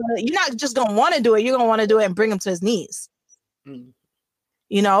 you're not just gonna want to do it. You're gonna want to do it and bring him to his knees.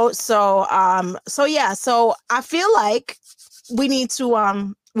 You know, so yeah. So I feel like we need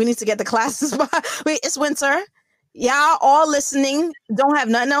to get the classes. It's winter. Y'all all listening don't have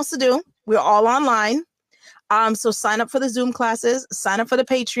nothing else to do. We're all online. So sign up for the Zoom classes, sign up for the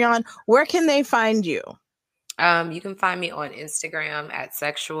Patreon. Where can they find you? You can find me on Instagram at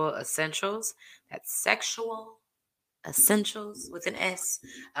Sexual Essentials. That's Sexual Essentials with an S.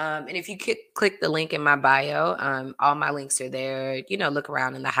 And if you click the link in my bio, all my links are there. You know, look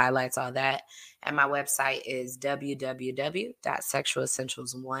around in the highlights, all that. And my website is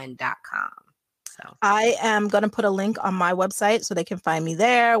www.sexualessentials1.com. So I am going to put a link on my website so they can find me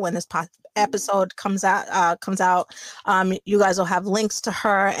there when this episode comes out. You guys will have links to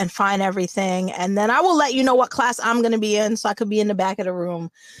her and find everything. And then I will let you know what class I'm going to be in so I could be in the back of the room.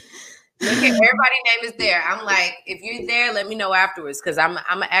 Look at everybody's name is there. I'm like, if you're there, let me know afterwards because I'm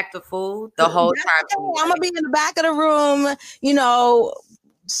an act a fool the whole time. I'm gonna be in the back of the room, you know,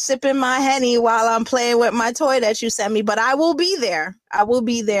 sipping my Henny while I'm playing with my toy that you sent me. But I will be there.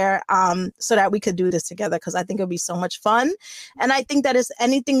 So that we could do this together because I think it'll be so much fun. And I think that is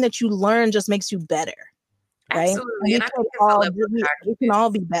anything that you learn just makes you better. Right? Absolutely. And we can all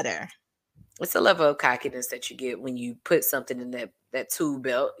be better. It's a level of cockiness that you get when you put something in that tool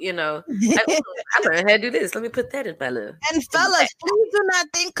belt, you know. Like, I learned how to do this. Let me put that in my little. And fellas, please do not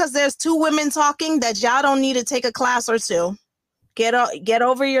think because there's two women talking that y'all don't need to take a class or two. Get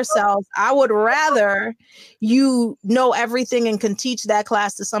over yourselves. I would rather you know everything and can teach that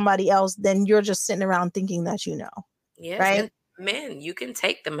class to somebody else than you're just sitting around thinking that you know. Yes, right? And men, you can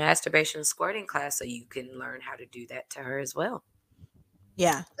take the masturbation squirting class so you can learn how to do that to her as well.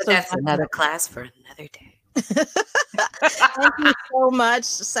 Yeah. But that's another class for another day. Thank you so much,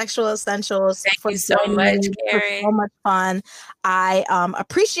 Sexual Essentials. Thank for you so joining much, me. It was Karen. so much fun. I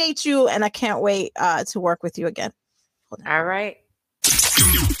appreciate you, and I can't wait to work with you again. All right.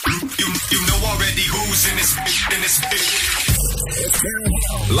 You know already who's in this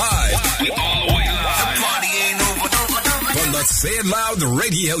live. We all the way live. The party ain't over. From the Say It Loud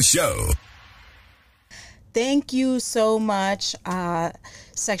radio show. Thank you so much,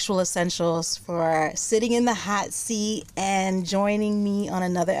 Sexual Essentials, for sitting in the hot seat and joining me on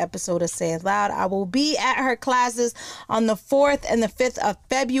another episode of Say It Loud. I will be at her classes on the 4th and the 5th of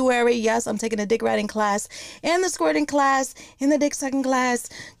February. Yes, I'm taking a dick riding class and the squirting class and the dick sucking class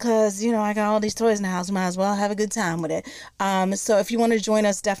because, you know, I got all these toys in the house. Might as well have a good time with it. So if you want to join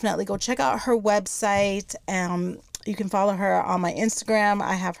us, definitely go check out her website. You can follow her on my Instagram.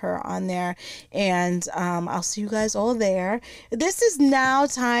 I have her on there. And I'll see you guys all there. This is now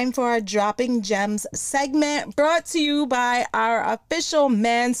time for our Dropping Gems segment, brought to you by our official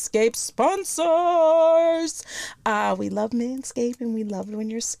Manscaped sponsors. We love Manscaped, and we love when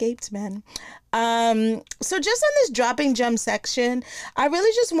you're scaped, men. So just on this Dropping Gem section, I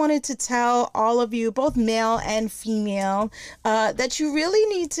really just wanted to tell all of you, both male and female, that you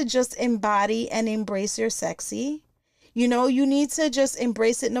really need to just embody and embrace your sexy. You know, you need to just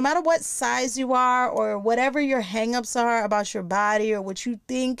embrace it no matter what size you are or whatever your hangups are about your body or what you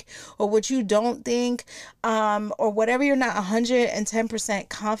think or what you don't think, or whatever you're not 110%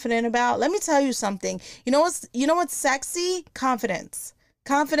 confident about. Let me tell you something. You know what's sexy? Confidence.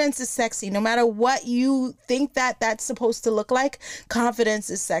 Confidence is sexy. No matter what you think that's supposed to look like,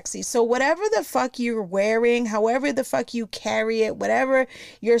 confidence is sexy. So whatever the fuck you're wearing, however the fuck you carry it, whatever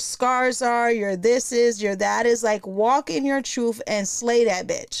your scars are, your this is, your that is, like, walk in your truth and slay that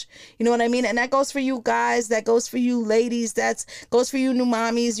bitch. You know what I mean? And that goes for you guys, that goes for you ladies, that goes for you new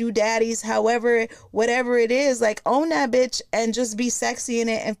mommies, you daddies, however, whatever it is, like, own that bitch and just be sexy in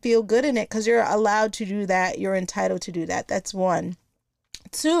it and feel good in it, because you're allowed to do that. You're entitled to do that. That's one.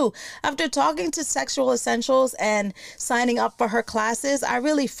 2, after talking to Sexual Essentials and signing up for her classes, I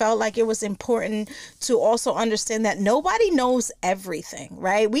really felt like it was important to also understand that nobody knows everything,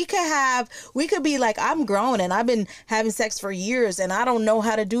 right? We could be like, I'm grown and I've been having sex for years and I don't know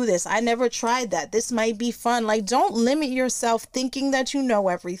how to do this. I never tried that. This might be fun. Like, don't limit yourself thinking that you know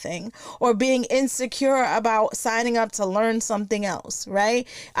everything or being insecure about signing up to learn something else, right?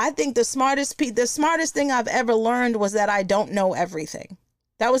 I think the smartest thing I've ever learned was that I don't know everything.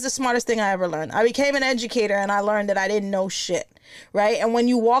 That was the smartest thing I ever learned. I became an educator and I learned that I didn't know shit, right? And when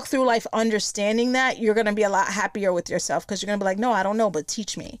you walk through life understanding that, you're going to be a lot happier with yourself because you're going to be like, no, I don't know, but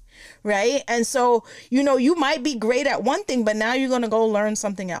teach me, right? And so, you know, you might be great at one thing, but now you're going to go learn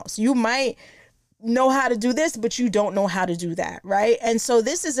something else. You might know how to do this, but you don't know how to do that, right? And so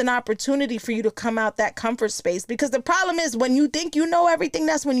this is an opportunity for you to come out that comfort space, because the problem is when you think you know everything,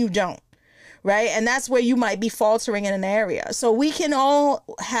 that's when you don't. Right? And that's where you might be faltering in an area. So we can all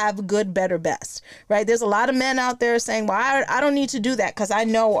have good, better, best, right? There's a lot of men out there saying, well, I don't need to do that because I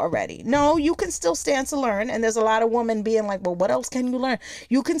know already. No, you can still stand to learn. And there's a lot of women being like, well, what else can you learn?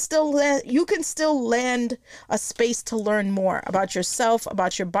 You can still land a space to learn more about yourself,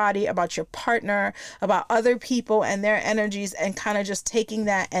 about your body, about your partner, about other people and their energies, and kind of just taking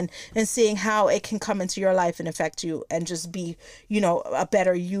that and seeing how it can come into your life and affect you and just be, you know, a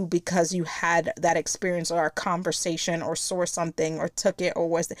better you because you had that experience or a conversation or saw something or took it or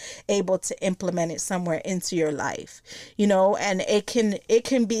was able to implement it somewhere into your life, you know. And it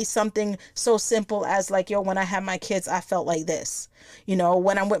can be something so simple as like, yo, when I had my kids, I felt like this. You know,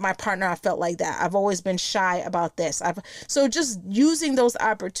 when I'm with my partner, I felt like that. I've always been shy about this. So just using those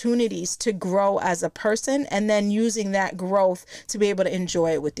opportunities to grow as a person and then using that growth to be able to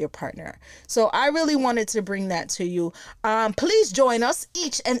enjoy it with your partner. So I really wanted to bring that to you. Please join us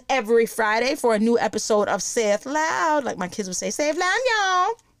each and every Friday for a new episode of Say It Loud. Like my kids would say, say it loud,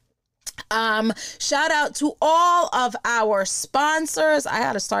 y'all. Shout out to all of our sponsors. I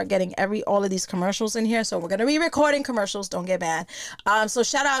gotta start getting all of these commercials in here, so we're gonna be recording commercials, don't get mad. So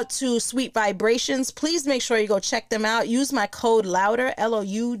shout out to Sweet Vibrations. Please make sure you go check them out. Use my code LOUDER,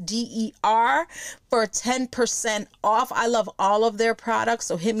 LOUDER, for 10% off. I love all of their products,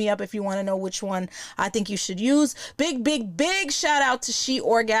 so hit me up if you want to know which one I think you should use. Big shout out to She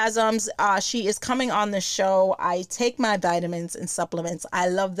Orgasms. She is coming on the show. I take my vitamins and supplements. I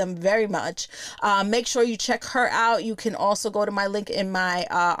love them very much. Make sure you check her out. You can also go to my link in my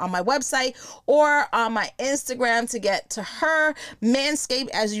on my website or on my Instagram to get to her. Manscaped,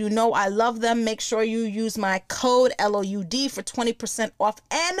 as you know, I love them. Make sure you use my code LOUD for 20% off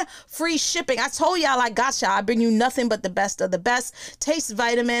and free shipping. I told y'all I got y'all. I bring you nothing but the best of the best. Taste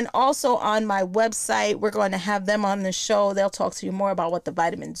Vitamin, also on my website. We're going to have them on the show. They'll talk to you more about what the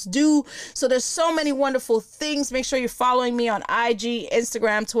vitamins do. So there's so many wonderful things. Make sure you're following me on IG,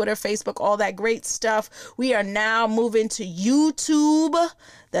 Instagram, Twitter, Facebook, all that great stuff. We are now moving to YouTube.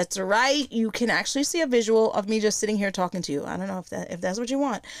 That's right. You can actually see a visual of me just sitting here talking to you. I don't know if that's what you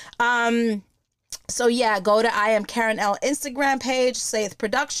want. So yeah, go to I Am Karen L Instagram page, Saith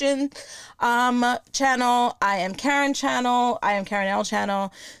Production channel, I Am Karen channel, I Am Karen L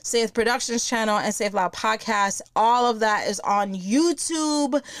channel, Saith Productions channel, and Saith Loud Podcast. All of that is on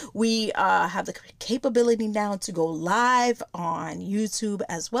YouTube. We have the capability now to go live on YouTube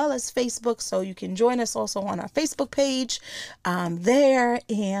as well as Facebook, so you can join us also on our Facebook page there.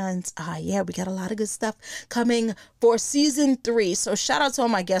 And yeah, we got a lot of good stuff coming for season 3. So shout out to all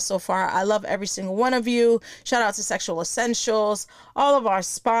my guests so far. I love every single one of you. Shout out to Sexual Essentials, all of our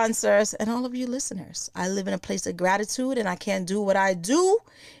sponsors, and all of you listeners. I live in a place of gratitude, and I can't do what I do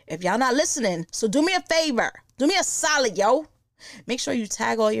if y'all not listening. So do me a favor. Do me a solid, yo. Make sure you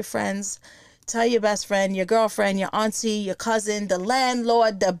tag all your friends. Tell your best friend, your girlfriend, your auntie, your cousin, the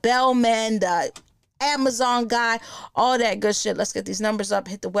landlord, the bellman, the Amazon guy, all that good shit. Let's get these numbers up.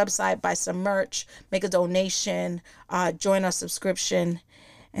 Hit the website, buy some merch, make a donation, join our subscription,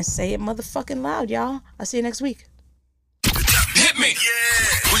 and say it motherfucking loud, y'all. I'll see you next week. Hit me.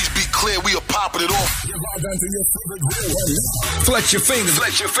 Yeah. Please be clear, we are popping it off. Flex your fingers.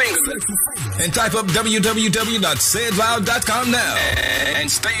 And type up www.sayitloud.com now.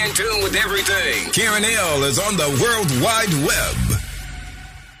 And stay in tune with everything. Karen L is on the World Wide Web.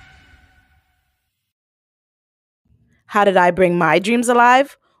 How did I bring my dreams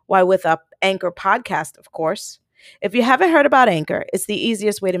alive? Why, with a Anchor podcast, of course. If you haven't heard about Anchor, it's the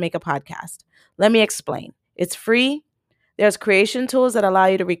easiest way to make a podcast. Let me explain. It's free. There's creation tools that allow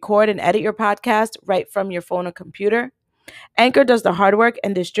you to record and edit your podcast right from your phone or computer. Anchor does the hard work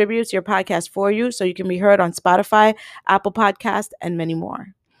and distributes your podcast for you so you can be heard on Spotify, Apple Podcasts, and many more.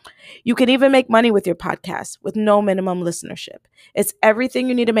 You can even make money with your podcast with no minimum listenership. It's everything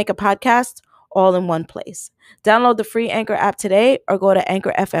you need to make a podcast all in one place. Download the free Anchor app today or go to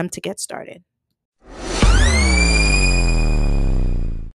Anchor FM to get started.